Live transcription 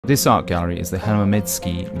This art gallery is the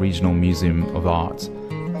Khmelnytsky Regional Museum of Art,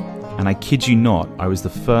 and I kid you not, I was the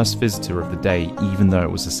first visitor of the day even though it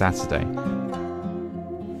was a Saturday.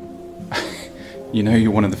 You know, you're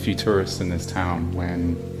one of the few tourists in this town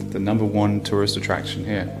when the #1 tourist attraction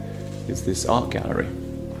here is this art gallery,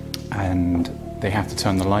 and they have to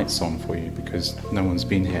turn the lights on for you because no one's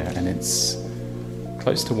been here, and it's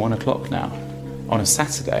close to 1 o'clock now. On a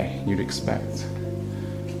Saturday, you'd expect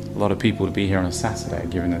a lot of people to be here on a Saturday,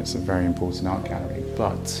 given that it's a very important art gallery,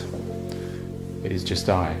 but it is just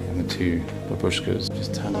I and the two babushkas.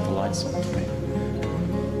 Just turn all the lights on for me.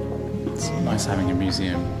 It's nice having a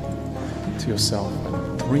museum to yourself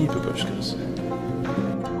and 3 babushkas.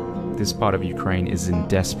 This part of Ukraine is in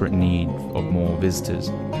desperate need of more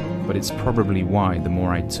visitors, but it's probably why the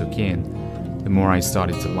more I took in, the more I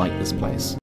started to like this place.